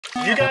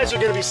You guys are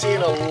going to be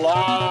seeing a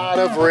lot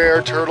of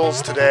rare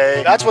turtles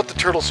today. That's what the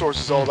turtle source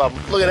is all about.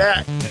 Look at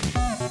that.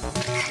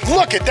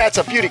 Look at that's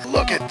a beauty.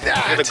 Look at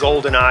that. Look at the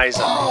golden eyes.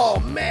 Oh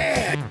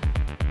man.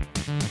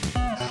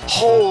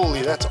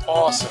 Holy, that's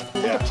awesome.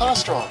 Look at the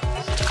plastron.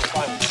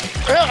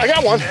 Yeah, I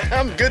got one.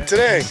 I'm good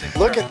today.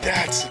 Look at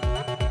that.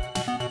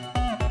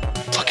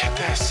 Look at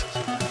this.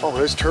 Oh,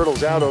 there's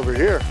turtles out over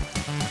here.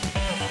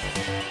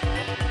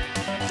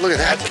 Look at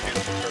that.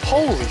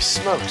 Holy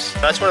smokes.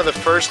 That's one of the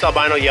first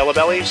albino yellow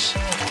bellies.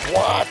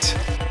 What?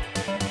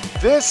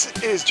 This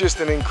is just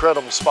an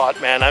incredible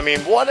spot, man. I mean,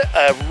 what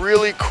a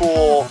really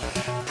cool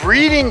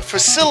breeding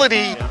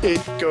facility.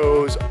 It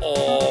goes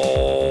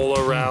all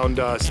around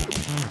us.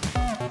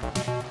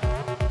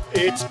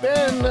 It's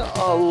been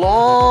a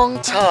long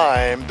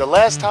time. The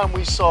last time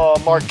we saw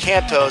Marc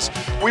Cantos,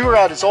 we were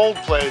at his old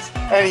place,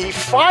 and he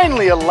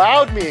finally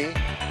allowed me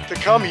to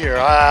come here.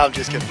 I'm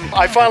just kidding.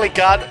 I finally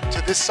got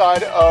to this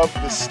side of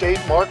the state.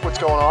 Mark, what's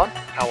going on?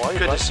 How are you?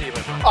 Good bud? to see you, my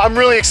friend. I'm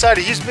really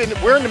excited.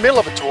 We're in the middle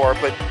of a tour,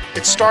 but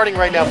it's starting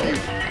right now for you.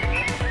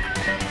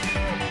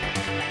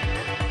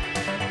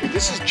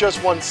 This is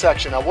just one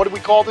section. Now, what do we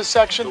call this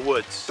section? The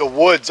woods. The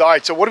woods. All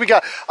right, so what do we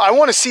got? I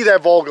want to see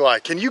that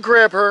Volgoli. Can you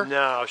grab her?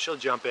 No, she'll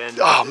jump in.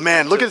 Oh,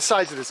 man, look at the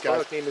size of this guy.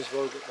 Her name is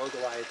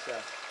Volgoli. It's a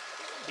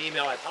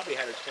female. I probably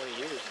had her 20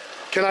 years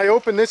now. Can I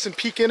open this and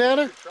peek in at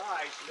her? Try.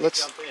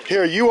 Let's jump in.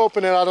 Here, you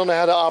open it. I don't know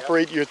how to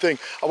operate your thing.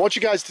 I want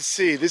you guys to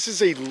see. This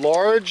is a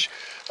large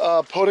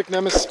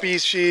Podocnemus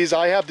species.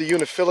 I have the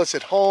Uniphilus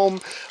at home.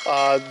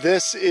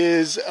 This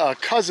is a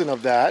cousin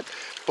of that,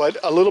 but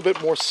a little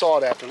bit more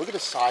sought after. Look at the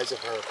size of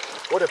her.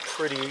 What a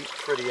pretty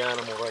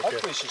animal right there.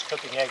 Hopefully she's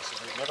cooking eggs,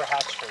 because we've never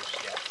hatched hers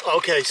yet.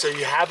 Okay, so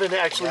you haven't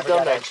actually Never done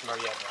got that. eggs from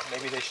her yet.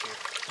 Maybe this year.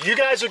 You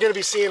guys are going to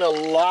be seeing a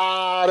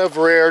lot of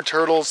rare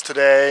turtles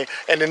today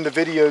and in the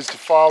videos to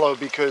follow,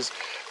 because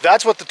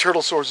that's what the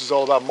turtle source is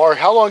all about. Mark,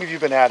 how long have you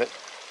been at it?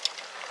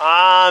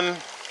 I've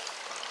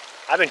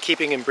been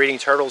keeping and breeding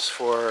turtles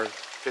for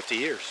 50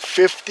 years.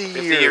 50 years.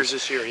 50 years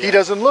this year, yeah. He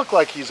doesn't look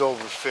like he's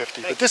over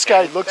 50, but this you,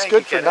 guy Kenny. looks Thank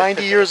good you, for Kenny.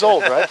 90 years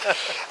old,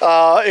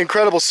 right?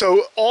 Incredible.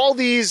 So all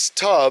these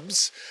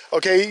tubs,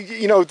 okay,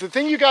 you know, the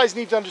thing you guys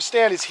need to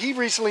understand is he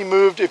recently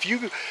moved. If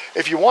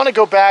you want to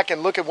go back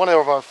and look at one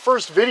of our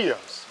first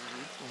videos,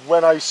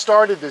 when I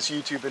started this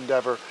YouTube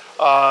endeavor,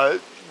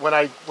 when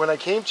I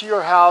came to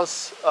your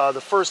house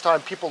the first time,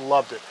 people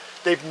loved it.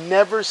 They've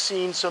never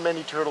seen so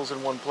many turtles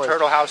in one place.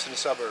 Turtle house in the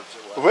suburbs.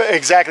 It was.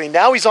 Exactly.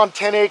 Now he's on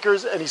 10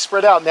 acres and he's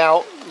spread out.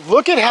 Now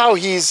look at how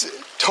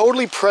he's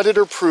totally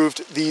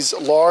predator-proofed these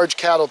large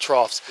cattle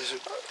troughs. These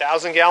are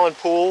 1,000-gallon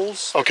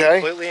pools.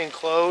 Okay. Completely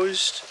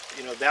enclosed.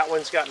 You know, that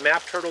one's got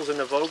map turtles in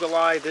the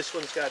Volgoli. This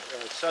one's got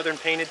southern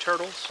painted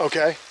turtles.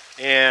 Okay.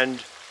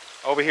 And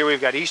over here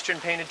we've got eastern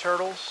painted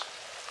turtles.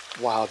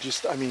 Wow,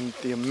 just, I mean,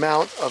 the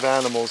amount of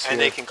animals here. And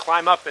they can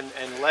climb up and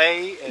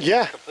lay and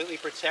yeah. completely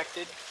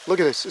protected. Look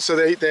at this. So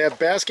they have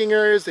basking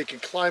areas, they can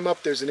climb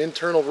up, there's an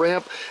internal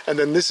ramp, and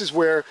then this is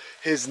where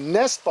his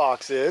nest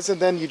box is, and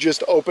then you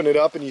just open it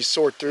up and you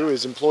sort through.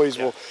 His employees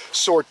will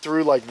sort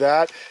through like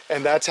that,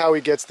 and that's how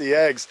he gets the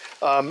eggs.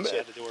 So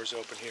the door's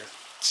open here.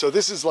 So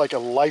this is like a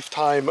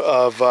lifetime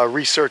of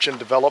research and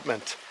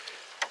development.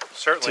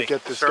 Certainly. To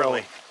get this certainly.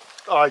 going.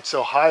 All right,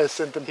 so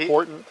hyacinth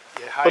important.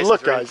 Yeah, but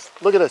look, hyacinth,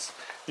 guys, look at this.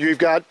 You've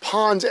got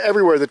ponds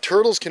everywhere. The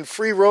turtles can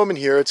free roam in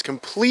here. It's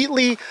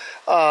completely,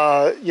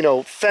 you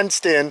know,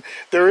 fenced in.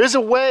 There is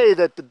a way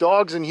that the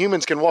dogs and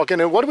humans can walk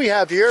in. And what do we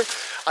have here?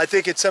 I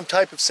think it's some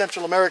type of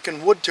Central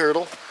American wood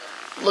turtle.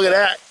 Look at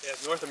that. Yeah,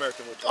 North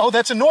American wood turtle. Oh,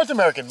 that's a North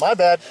American. My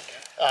bad.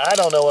 I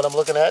don't know what I'm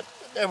looking at.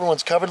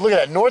 Everyone's covered. Look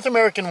at that. North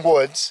American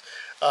woods.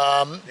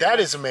 That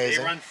is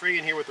amazing. They run free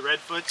in here with the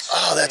redfoots.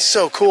 Oh, that's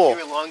so cool. A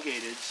few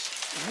elongated.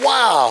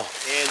 Wow.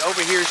 And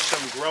over here's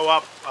some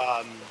grow-up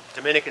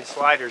Dominican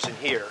sliders in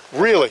here.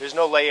 Really? There's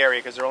no lay area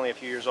because they're only a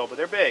few years old, but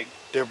they're big.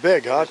 They're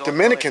big, huh?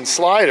 Dominican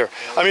slider.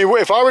 I mean,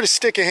 if I were to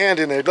stick a hand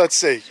in there, let's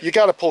see. You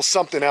got to pull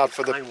something out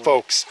for the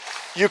folks.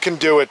 You can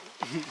do it.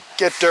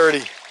 Get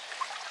dirty.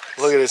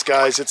 Look at this,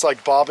 guys. It's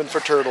like bobbing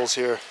for turtles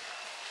here.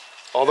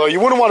 Although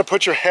you wouldn't want to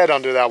put your head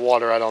under that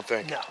water, I don't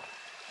think. No.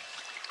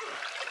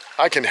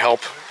 I can help.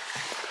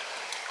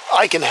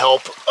 I can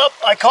help. Oh,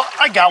 I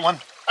got one.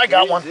 I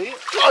got one.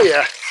 Oh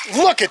yeah.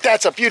 Look at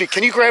that's a beauty.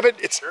 Can you grab it?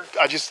 It's sure.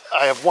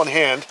 I have one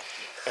hand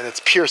and it's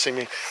piercing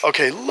me.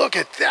 Okay, look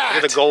at that.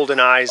 Look at the golden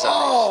eyes on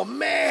Oh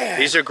man.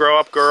 these are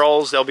grow-up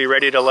girls. They'll be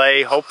ready to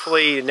lay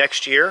hopefully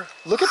next year.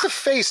 Look at the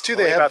face too.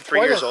 They Only have about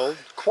 3 years old.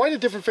 Quite a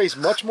different face,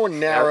 much more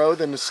narrow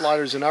than the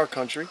sliders in our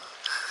country.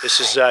 This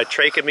is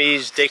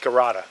Trachomys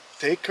decorata.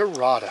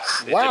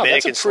 Decorata. The Wow, Dominican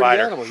that's a pretty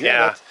slider. animal.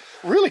 Yeah. That's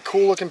really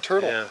cool looking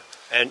turtle. Yeah.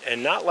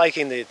 And not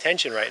liking the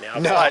attention right now.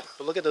 No. But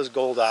look at those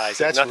gold eyes.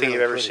 That's nothing really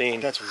you've ever pretty.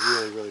 seen. That's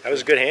really pretty. That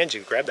was a good hand.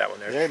 You grabbed that one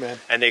there. Yeah, man.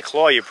 And they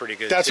claw you pretty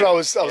good. That's too. what I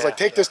was like,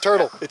 take this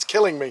turtle. It's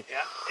killing me. Yeah,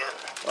 yeah.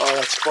 Oh,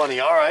 that's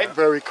funny. All right,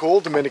 very cool.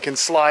 Dominican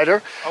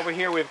slider. Over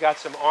here we've got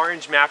some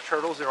orange map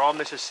turtles. They're all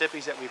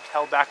Mississippis that we've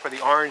held back for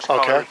the orange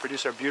color to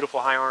produce our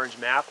beautiful high orange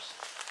maps.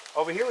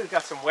 Over here we've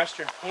got some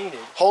western painted.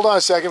 Hold on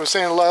a second. We're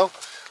saying hello.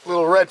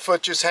 Little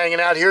redfoot just hanging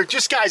out here.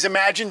 Just guys,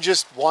 imagine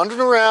just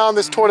wandering around.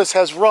 This tortoise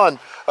has run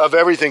of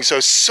everything,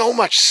 so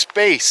much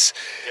space.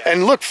 Yeah.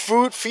 And look,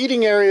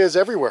 feeding areas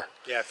everywhere.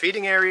 Yeah,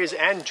 feeding areas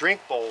and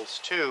drink bowls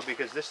too,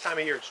 because this time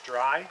of year it's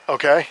dry.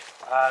 Okay.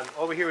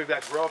 Over here we've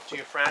got grow up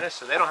Geophranus,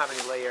 so they don't have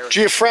any lay areas.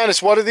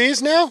 Geophranus, what are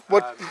these now?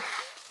 What?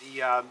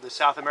 The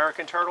South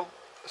American turtle.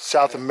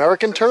 South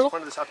American turtle?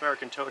 One of the South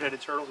American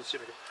toad-headed turtles. Let's see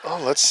if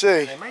oh, let's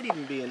see. They might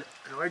even be an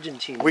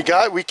Argentine. We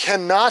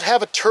cannot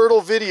have a turtle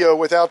video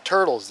without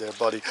turtles there,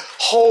 buddy.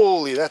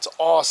 Holy, that's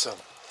awesome.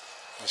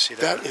 You see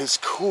that? That is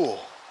cool.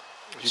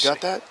 You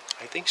got that?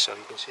 I think so.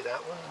 You can see that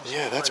one?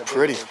 Yeah, that's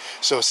pretty.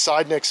 So a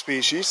side neck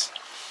species,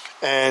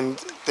 and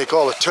they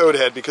call it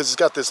toadhead because it's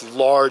got this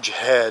large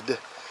head,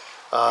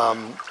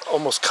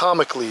 almost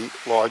comically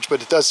large,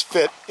 but it does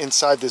fit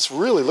inside this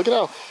really, look at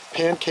how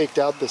pancaked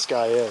out this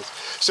guy is.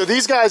 So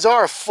these guys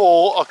are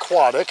full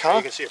aquatic, huh? Yeah,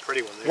 you can see a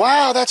pretty one there.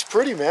 Wow, that's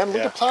pretty, man.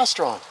 Look at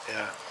plastron.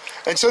 Yeah.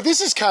 And so this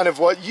is kind of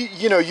what,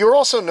 you know, you're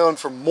also known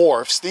for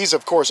morphs. These,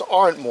 of course,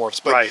 aren't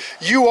morphs, but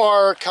you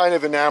are kind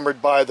of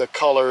enamored by the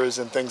colors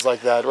and things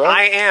like that, right?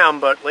 I am,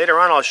 but later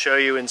on I'll show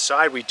you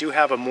inside we do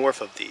have a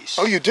morph of these.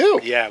 Oh, you do?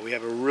 Yeah, we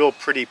have a real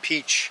pretty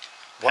peach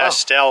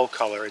pastel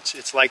color.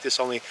 It's like this,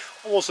 only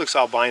almost looks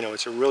albino.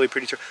 It's a really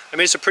pretty turtle. I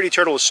mean, it's a pretty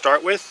turtle to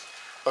start with,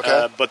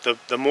 but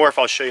the morph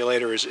I'll show you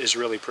later is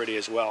really pretty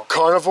as well.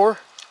 Carnivore?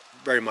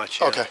 Very much,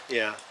 yeah. Okay.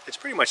 Yeah, it's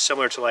pretty much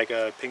similar to like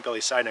a pink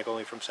belly side neck,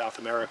 only from South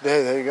America.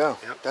 There you go.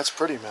 Yep. That's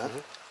pretty, man.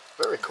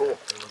 Very cool.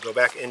 And we'll go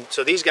back, and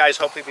so these guys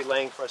hopefully be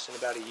laying for us in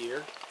about a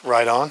year.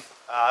 Right on.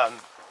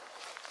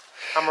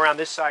 Come around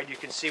this side, you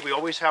can see we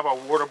always have our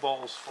water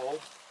bowls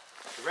full.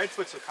 The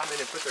redfoots will come in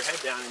and put their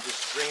head down and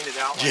just drain it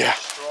out like a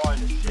straw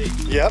in a shake.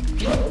 Yep.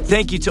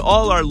 Thank you to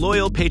all our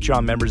loyal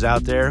Patreon members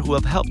out there who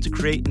have helped to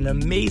create an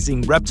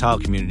amazing reptile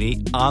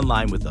community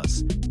online with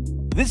us.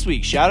 This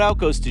week's shout out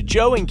goes to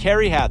Joe and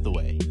Carrie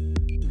Hathaway.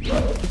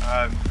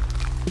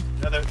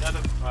 Another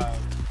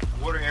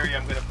water area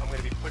I'm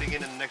gonna be putting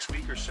in the next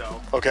week or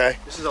so. Okay.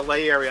 This is a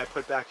lay area I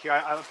put back here.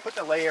 I put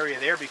the lay area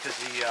there because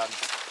the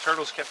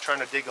turtles kept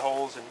trying to dig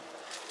holes, and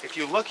if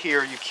you look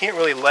here, you can't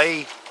really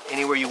lay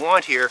anywhere you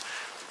want here.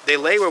 They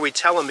lay where we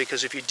tell them,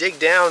 because if you dig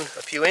down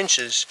a few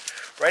inches,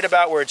 right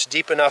about where it's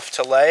deep enough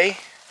to lay,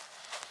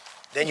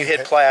 then you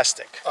hit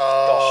plastic. The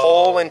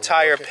whole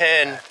entire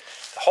pen.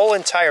 The whole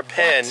entire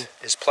pen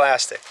is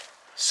plastic.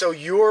 So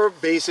you're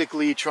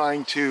basically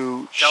trying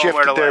to Tell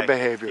shift them their lay.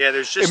 behavior. Yeah,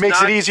 there's just it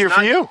makes it easier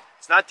for you.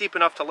 It's not deep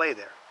enough to lay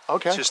there.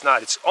 Okay. It's just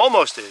not. It's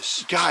almost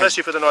is, Guys,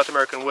 especially for the North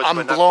American woods. I'm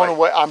but not blown quite.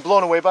 away. I'm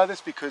blown away by this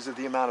because of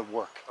the amount of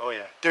work. Oh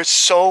yeah. There's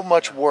so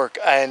much work,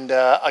 and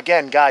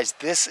again, guys,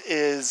 this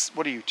is,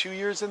 what are you, 2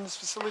 years in this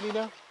facility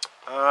now?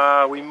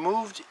 We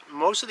moved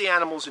most of the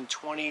animals in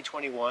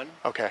 2021.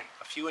 Okay.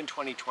 A few in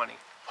 2020.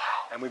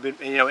 And we've been,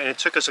 you know, and it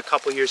took us a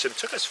couple of years. It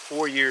took us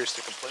 4 years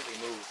to completely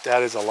move.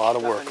 That is a lot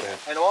of work, man.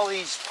 And all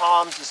these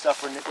palms and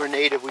stuff were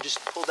native. We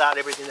just pulled out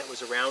everything that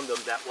was around them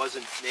that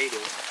wasn't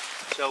native.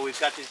 So we've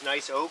got these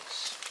nice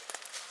oaks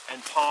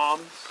and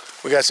palms.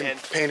 We got some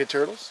painted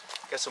turtles.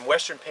 Got some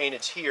western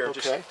painteds here,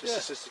 Okay.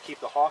 just to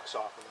keep the hawks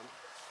off of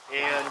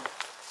them. And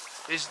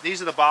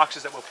these are the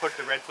boxes that we'll put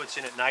the redfoots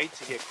in at night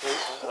to get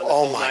cold.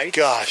 Oh my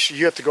gosh,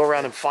 you have to go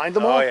around and find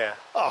them all? Oh yeah.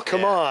 Oh,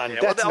 come on. Yeah.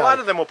 That's well, a lot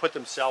of them will put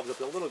themselves up,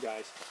 the little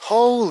guys.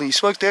 Holy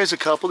smokes, there's a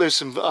couple. There's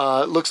some,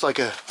 looks like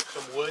a...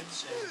 Some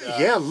woods. And,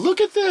 yeah,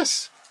 look at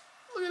this.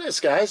 Look at this,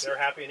 guys. They're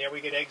happy in there.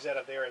 We get eggs out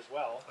of there as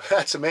well.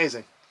 That's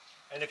amazing.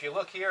 And if you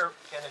look here,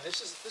 Kenan,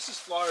 this is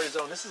Florida's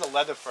own. This is a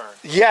leather fern.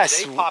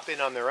 Yes. They pop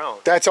in on their own.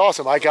 That's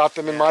awesome. I got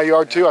them in my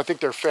yard too. I think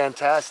they're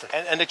fantastic.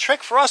 And the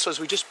trick for us was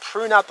we just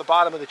prune out the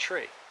bottom of the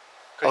tree.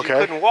 Because you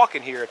couldn't walk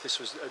in here if this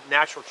was a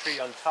natural tree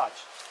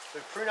untouched. We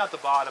pruned out the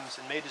bottoms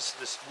and made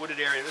this wooded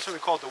area. This is what we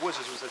call it the woods.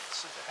 This was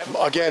a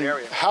heavily wooded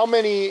area. How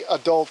many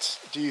adults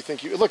do you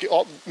think you... Look,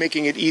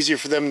 making it easier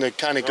for them to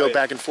kind of go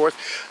back and forth.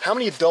 How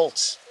many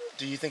adults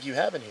do you think you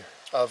have in here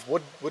of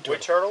wood turtles?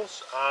 Wood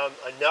turtles?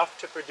 Enough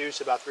to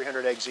produce about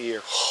 300 eggs a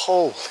year.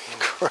 Holy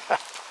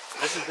crap.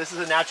 This is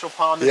a natural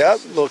palm.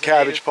 Yep, little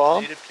cabbage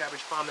palm. Native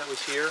cabbage palm that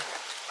was here.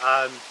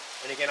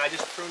 And again, I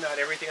just pruned out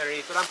everything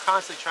underneath, but I'm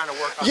constantly trying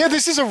to work on. Yeah,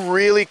 this is a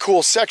really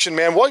cool section,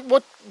 man. What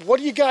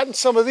do you got in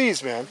some of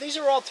these, man? These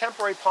are all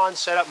temporary ponds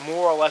set up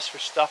more or less for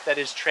stuff that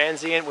is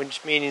transient,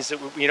 which means that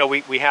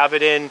we have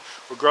it in,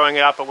 we're growing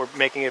it up, but we're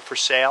making it for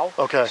sale.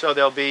 Okay. So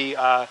there'll be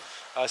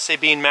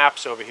Sabine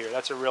maps over here.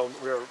 That's a real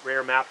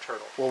rare map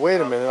turtle. Well,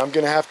 wait a minute. I'm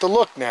going to have to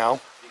look now.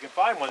 You can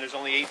find one. There's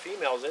only 8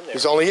 females in there.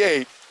 There's only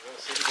 8.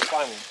 Let's see if you can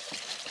find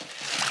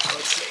one.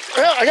 Let's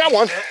see. Well, I got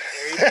one. There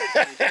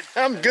you go.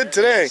 I'm good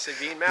today.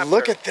 Sabine map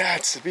Look turtle. at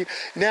that, Sabine.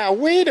 Now,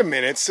 wait a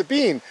minute,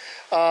 Sabine.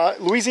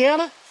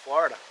 Louisiana?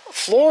 Florida.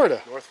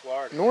 Florida. North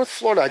Florida. North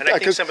Florida. And I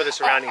think some of the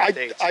surrounding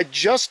states. I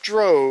just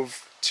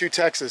drove to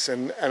Texas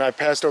and I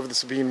passed over the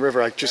Sabine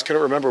River. I just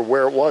couldn't remember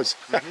where it was.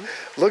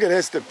 Look at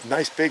this, the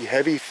nice, big,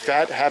 heavy,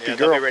 fat, happy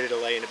girl. They'll be ready to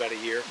lay in about a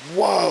year.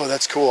 Whoa,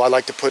 that's cool.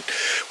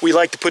 We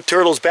like to put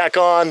turtles back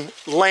on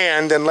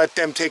land and let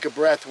them take a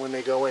breath when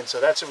they go in.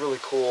 So that's a really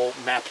cool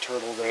map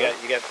turtle there.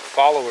 You got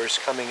followers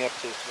coming up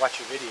to watch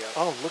your video.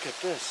 Oh, look at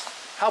this.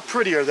 How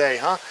pretty are they,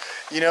 huh?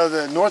 You know,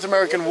 the North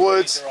American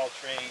woods. They're all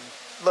trained.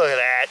 Look at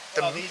that.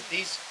 Well,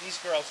 these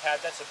girls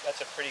had, that's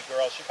a pretty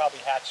girl. She probably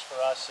hatched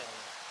for us in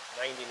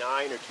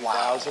 99 or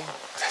 2000. Wow.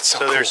 That's so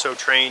cool. They're so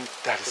trained.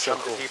 That is so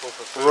cool. People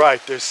for food. Right,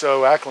 they're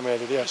so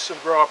acclimated, yeah. There's some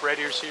grow up red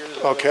ears here.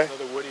 There's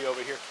another woody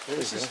over here.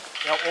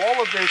 Now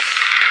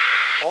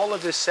all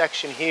of this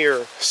section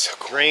here so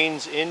cool.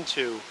 drains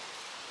into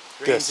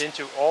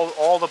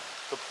all the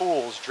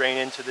pools drain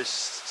into this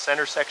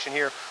center section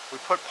here. We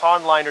put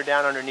pond liner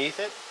down underneath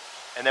it,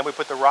 and then we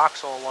put the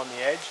rocks all along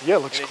the edge. Yeah, it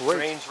looks and great. It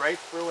drains right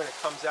through and it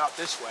comes out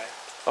this way.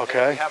 Okay.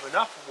 And if we have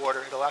enough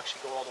water, it'll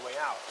actually go all the way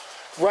out.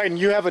 Right, and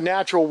you have a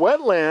natural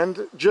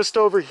wetland just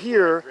over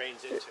here.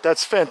 Drains into.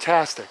 That's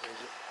fantastic.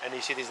 And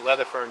you see these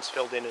leather ferns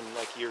filled in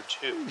like year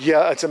 2.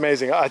 Yeah, it's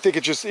amazing. I think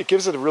it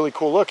gives it a really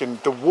cool look, and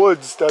the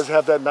woods does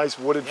have that nice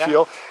wooded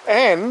feel.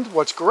 And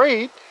what's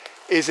great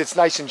is it's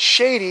nice and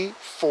shady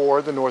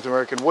for the North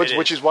American woods,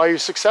 which is why you're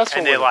successful.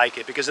 And they like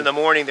it because in the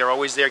morning they're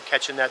always there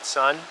catching that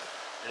sun,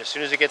 and as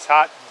soon as it gets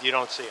hot, you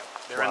don't see them.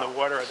 They're in the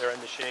water or they're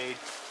in the shade,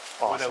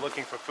 or they're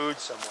looking for food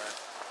somewhere.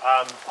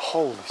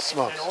 Holy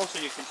smokes! And also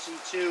you can see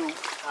too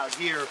out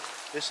here.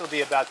 This will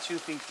be about 2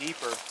 feet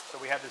deeper. So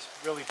we have this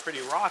really pretty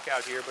rock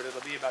out here, but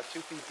it'll be about 2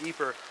 feet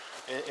deeper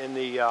in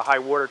the high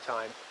water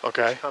time.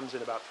 Okay. Which comes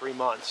in about 3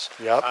 months.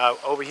 Yep.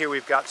 Over here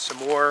we've got some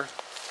more.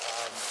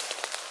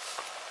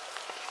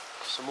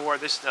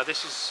 This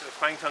is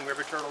plankton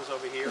river turtles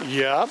over here.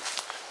 Yeah.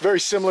 Very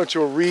similar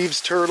to a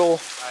Reeves turtle.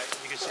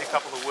 You can see a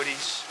couple of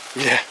woodies.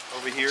 Yeah.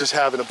 Over here. Just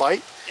having a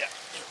bite. Yeah.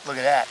 Look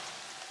at that.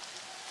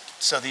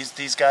 So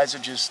these guys are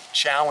just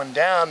chowing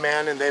down,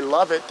 man, and they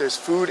love it. There's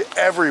food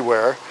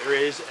everywhere. There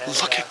is. And,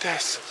 look at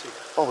this.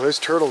 Oh, there's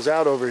turtles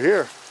out over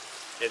here.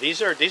 Yeah,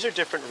 these are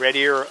different red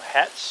ear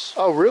hets.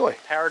 Oh, really?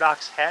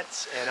 Paradox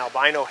hets and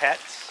albino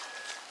hets.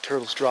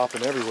 Turtles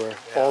dropping everywhere.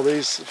 Yeah. All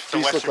these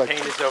look like.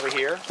 Painters over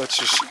here. Let's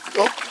just.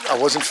 Oh, I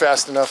wasn't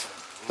fast enough.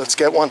 Let's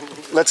get one.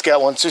 Let's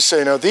get one. Just so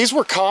you know, these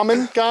were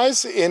common,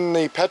 guys, in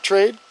the pet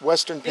trade,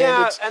 Western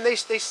Pandids. Yeah, and they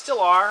still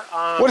are.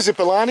 What is it,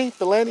 Bellani?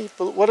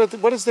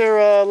 What is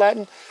their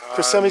Latin?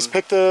 Cressemis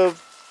picta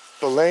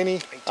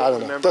Bellani? I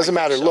don't know. Doesn't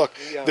matter. So. Look,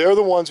 they're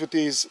the ones with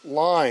these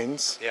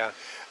lines. Yeah.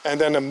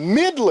 And then a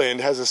midland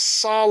has a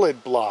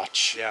solid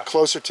blotch, yeah,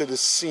 closer to the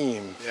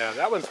seam. Yeah,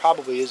 that one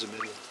probably is a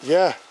midland.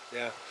 Yeah.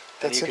 Yeah.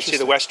 That's you can see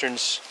the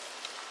westerns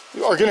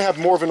are going to have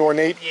more of an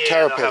ornate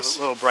carapace. They'll have a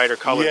little brighter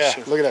colors.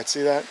 Yeah, look at that.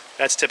 See that?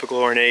 That's typical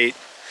ornate.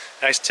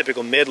 That's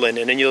typical midland.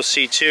 And then you'll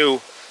see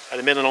too,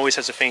 the midland always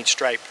has a faint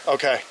stripe.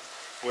 Okay.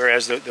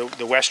 Whereas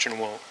the western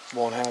won't.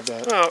 Won't have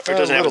that. Well, it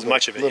doesn't have as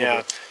much of it. Yeah.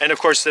 Bit. And of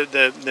course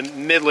the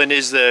midland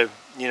is the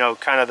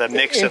kind of the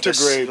mix of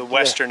the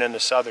western and the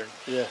southern.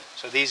 Yeah.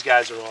 So these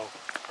guys are all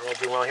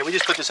doing well here. We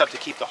just put this up to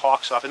keep the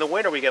hawks off. In the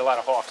winter we get a lot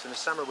of hawks. In the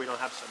summer we don't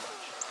have so much.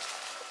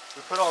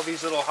 We put all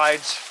these little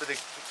hides for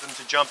them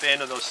to jump in,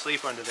 or they'll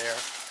sleep under there.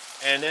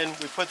 And then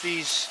we put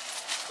these,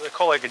 what they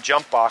call like a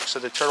jump box, so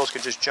the turtles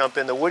can just jump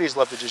in. The woodies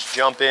love to just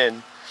jump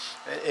in.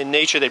 In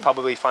nature, they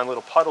probably find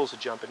little puddles to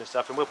jump in and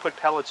stuff. And we'll put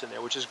pellets in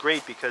there, which is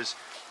great because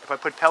if I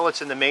put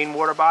pellets in the main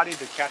water body,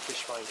 the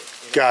catfish find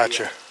it.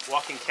 Gotcha.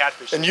 Walking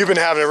catfish. And you've been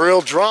having a real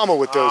drama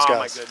with those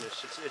guys. Oh my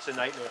goodness, it's a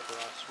nightmare for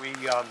us.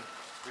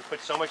 We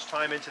put so much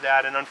time into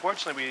that, and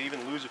unfortunately we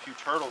even lose a few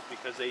turtles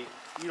because they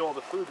eat all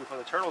the food before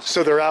the turtles.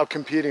 So they're out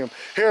competing them.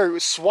 Here,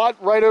 SWAT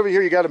right over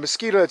here. You got a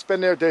mosquito that's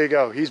been there. There you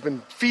go. He's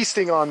been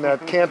feasting on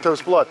that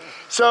Cantos blood.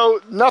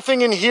 So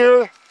nothing in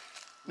here.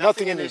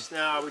 Nothing in this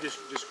now. We're just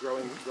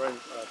growing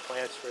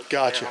plants for it.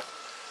 Gotcha.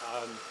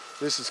 Now.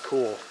 This is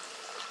cool.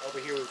 Over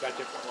here we've got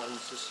different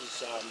ones. This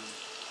is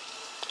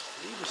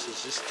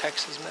Is this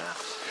Texas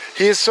maps?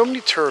 He has so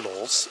many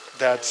turtles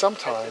that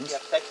sometimes...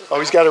 Oh,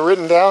 he's got it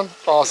written down?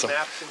 Awesome.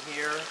 Maps in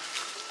here.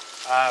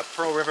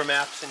 Pearl River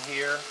maps in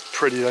here.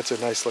 Pretty, that's a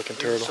nice looking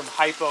turtle. There's some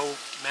hypo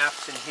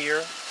maps in here.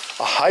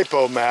 A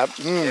hypo map?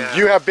 Yeah.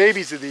 You have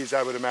babies of these,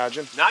 I would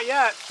imagine. Not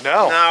yet.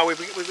 No. No,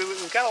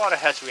 we've got a lot of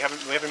hets. We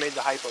haven't made the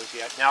hypos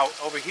yet. Now,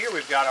 over here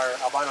we've got our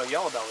albino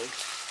yellow belly,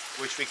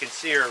 which we can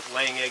see are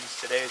laying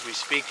eggs today as we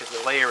speak, because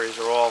the lay areas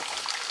are all...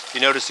 You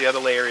notice the other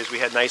lay areas, we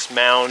had nice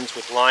mounds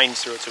with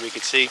lines through it so we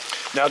could see.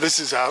 Now this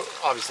is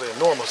obviously a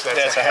normal, so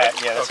that's a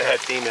het. Yeah, that's a het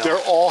female.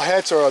 They're all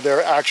hets, or are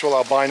there actual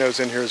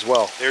albinos in here as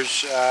well? There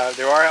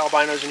are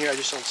albinos in here, I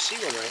just don't see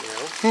one right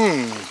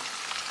now.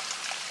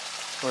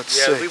 Let's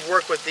see. Yeah, we've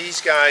worked with these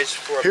guys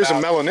for Here's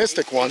about a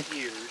melanistic one.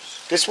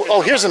 years. This one,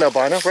 oh, here's an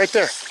albino right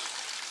there.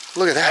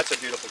 Look at that. That's a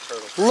beautiful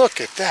turtle. Look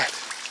at that.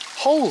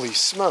 Holy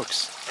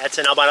smokes. That's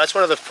an albino. That's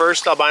one of the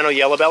first albino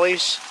yellow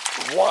bellies.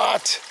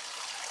 What?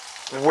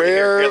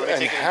 Where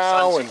and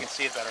how, so and you can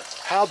see it better.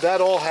 How'd that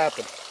all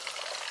happen?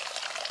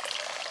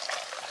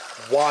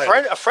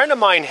 Wild. A friend of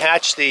mine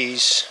hatched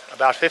these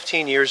about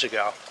 15 years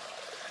ago.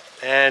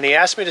 and he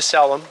asked me to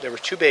sell them. There were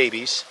 2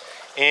 babies,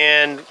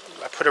 and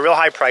I put a real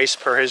high price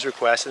per his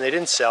request, and they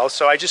didn't sell,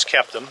 so I just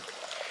kept them.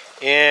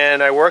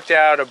 And I worked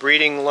out a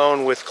breeding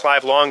loan with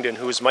Clive Longdon,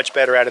 who is much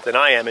better at it than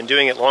I am, and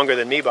doing it longer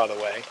than me, by the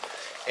way.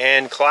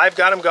 And Clive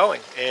got them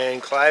going,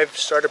 and Clive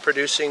started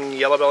producing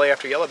yellow belly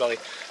after yellow belly.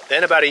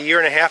 Then about 1.5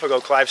 years ago,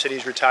 Clive said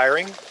he's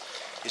retiring.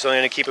 He's only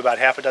going to keep about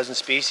half a dozen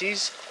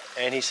species,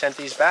 and he sent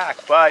these back.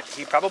 But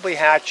he probably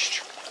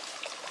hatched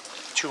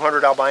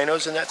 200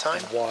 albinos in that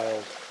time.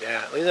 Wild.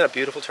 Yeah, isn't that a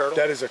beautiful turtle?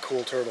 That is a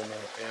cool turtle, man.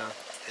 Yeah,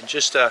 and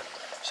just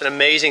it's an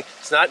amazing.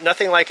 It's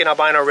nothing like an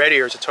albino red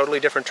ear. It's a totally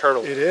different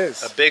turtle. It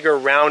is a bigger,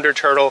 rounder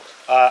turtle,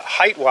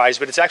 height-wise,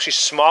 but it's actually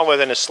smaller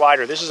than a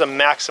slider. This is a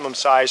maximum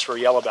size for a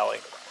yellow belly.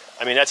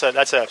 I mean, that's a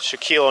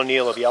Shaquille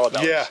O'Neal of yellow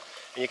bellies. Yeah.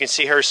 And you can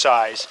see her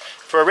size.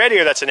 For a red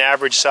ear, that's an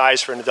average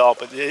size for an adult,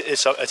 but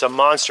it's a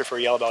monster for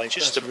a yellow belly. It's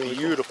just a really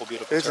beautiful,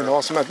 beautiful It's turtle. an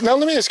awesome animal. Now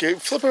let me ask you,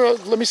 flip her,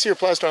 let me see your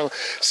plaster animal.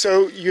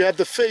 So you have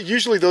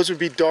usually those would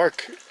be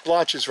dark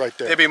blotches right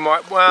there. They'd be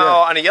more, well,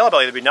 on a yellow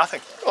belly, there'd be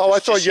nothing. Oh, It's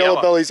I thought just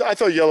yellow bellies. I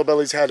thought yellow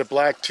bellies had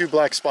 2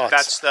 black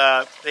spots.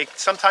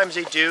 Sometimes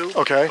they do.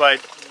 Okay.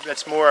 But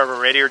that's more of a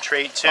red ear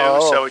trait too.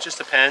 Oh. So it just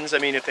depends. I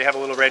mean, if they have a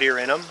little red ear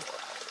in them.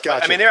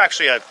 Gotcha. I mean, they're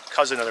actually a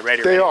cousin of the red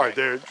ear. They anyway. are.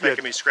 They're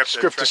can be scripted.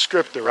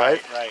 Scripta, right?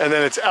 Right. And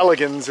then it's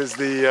elegans is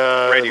the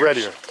red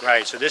ear.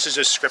 Right. So this is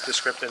just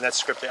scripta, and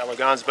that's scripta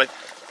elegans. But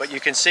you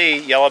can see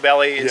yellow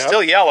belly. It's Yep.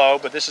 still yellow,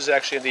 but this is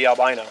actually the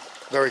albino.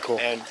 Very cool.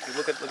 And you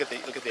look at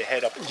the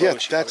head up close. Yeah, you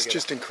that's look at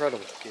just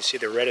incredible. You can see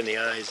the red in the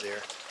eyes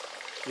there.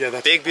 Yeah,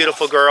 that's Big,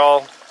 beautiful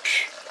girl.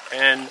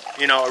 And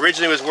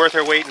originally was worth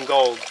her weight in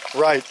gold.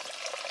 right.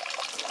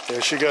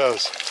 There she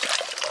goes.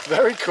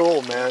 Very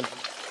cool, man.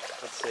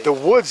 Let's see. The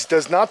woods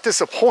does not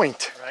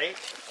disappoint. Right.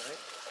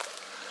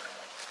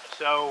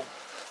 So,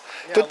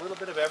 yeah, a little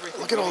bit of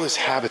everything. Look at all this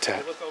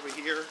habitat. You look over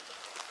here.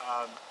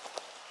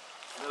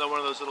 Another one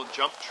of those little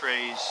jump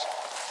trays.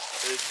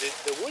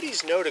 The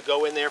woodies know to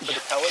go in there for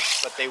the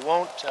pellets, but they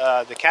won't.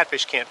 The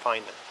catfish can't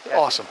find them.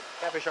 Awesome.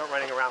 Catfish aren't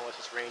running around unless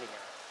it's raining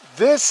out.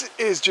 This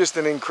is just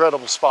an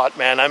incredible spot,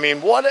 man. I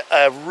mean, what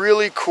a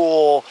really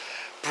cool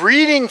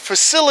breeding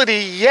facility,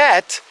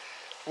 yet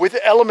with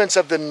elements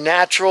of the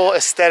natural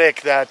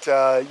aesthetic that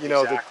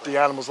Exactly. the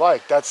animals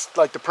like. That's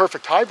like the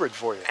perfect hybrid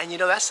for you. And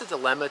that's the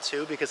dilemma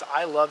too, because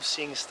I love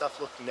seeing stuff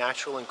look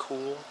natural and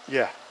cool.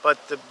 Yeah. But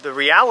the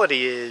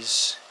reality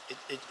is,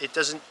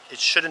 it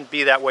shouldn't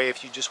be that way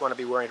if you just want to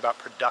be worried about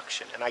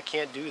production, and I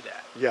can't do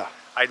that. Yeah.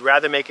 I'd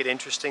rather make it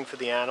interesting for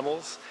the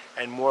animals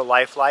and more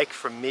lifelike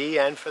for me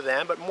and for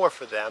them, but more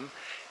for them.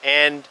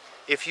 And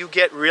if you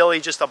get really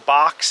just a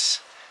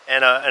box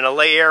and a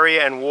lay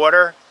area and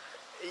water,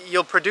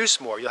 you'll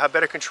produce more. You'll have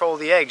better control of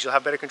the eggs. You'll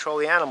have better control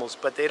of the animals,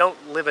 but they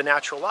don't live a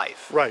natural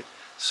life. Right.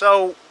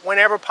 So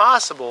whenever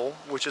possible,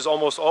 which is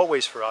almost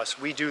always for us,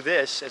 we do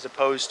this as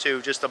opposed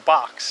to just a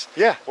box.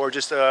 Yeah. Or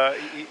just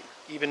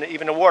even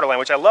a waterland,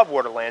 which I love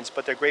waterlands,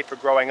 but they're great for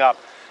growing up,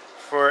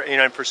 for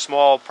for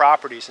small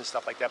properties and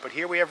stuff like that. But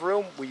here we have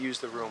room. We use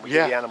the room. We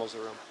give the animals the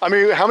room. I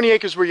mean, how many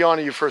acres were you on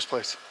in your first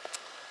place?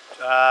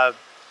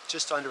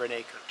 Just under an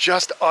acre.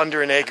 Just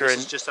under an acre. And this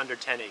is just under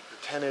 10 acres.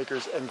 10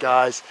 acres, and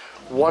guys,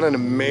 what an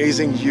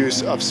amazing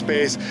use of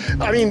space.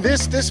 I mean,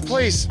 this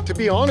place, to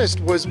be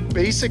honest, was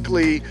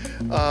basically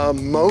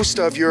most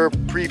of your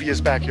previous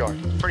backyard.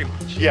 Pretty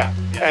much. Yeah,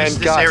 and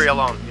this area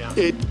alone. Yeah.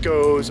 It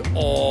goes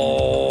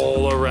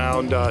all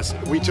around us.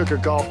 We took a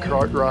golf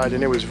cart ride,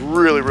 and it was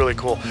really, really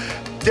cool.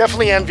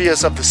 Definitely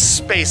envious of the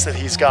space that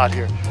he's got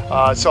here.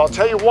 So I'll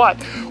tell you what,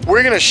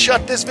 we're gonna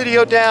shut this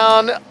video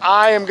down.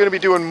 I am gonna be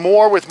doing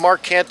more with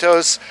Marc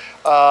Cantos.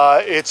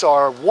 It's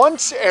our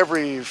once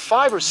every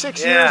 5 or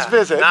 6 years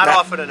visit. Not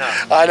often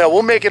enough. I know,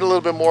 we'll make it a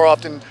little bit more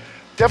often.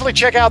 Definitely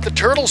check out the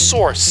Turtle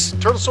Source,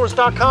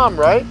 turtlesource.com,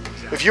 right?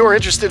 If you're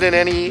interested in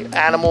any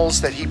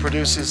animals that he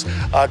produces,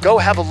 go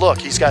have a look.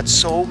 He's got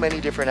so many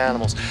different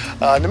animals.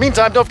 In the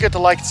meantime, don't forget to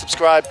like and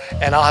subscribe,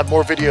 and I'll have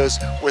more videos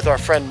with our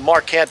friend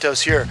Marc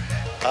Cantos here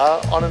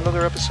on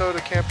another episode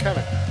of Kamp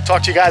Kenan.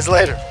 Talk to you guys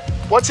later.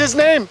 What's his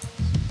name?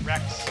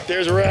 Rex.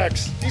 There's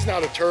Rex. He's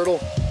not a turtle.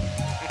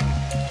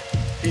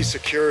 He's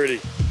security.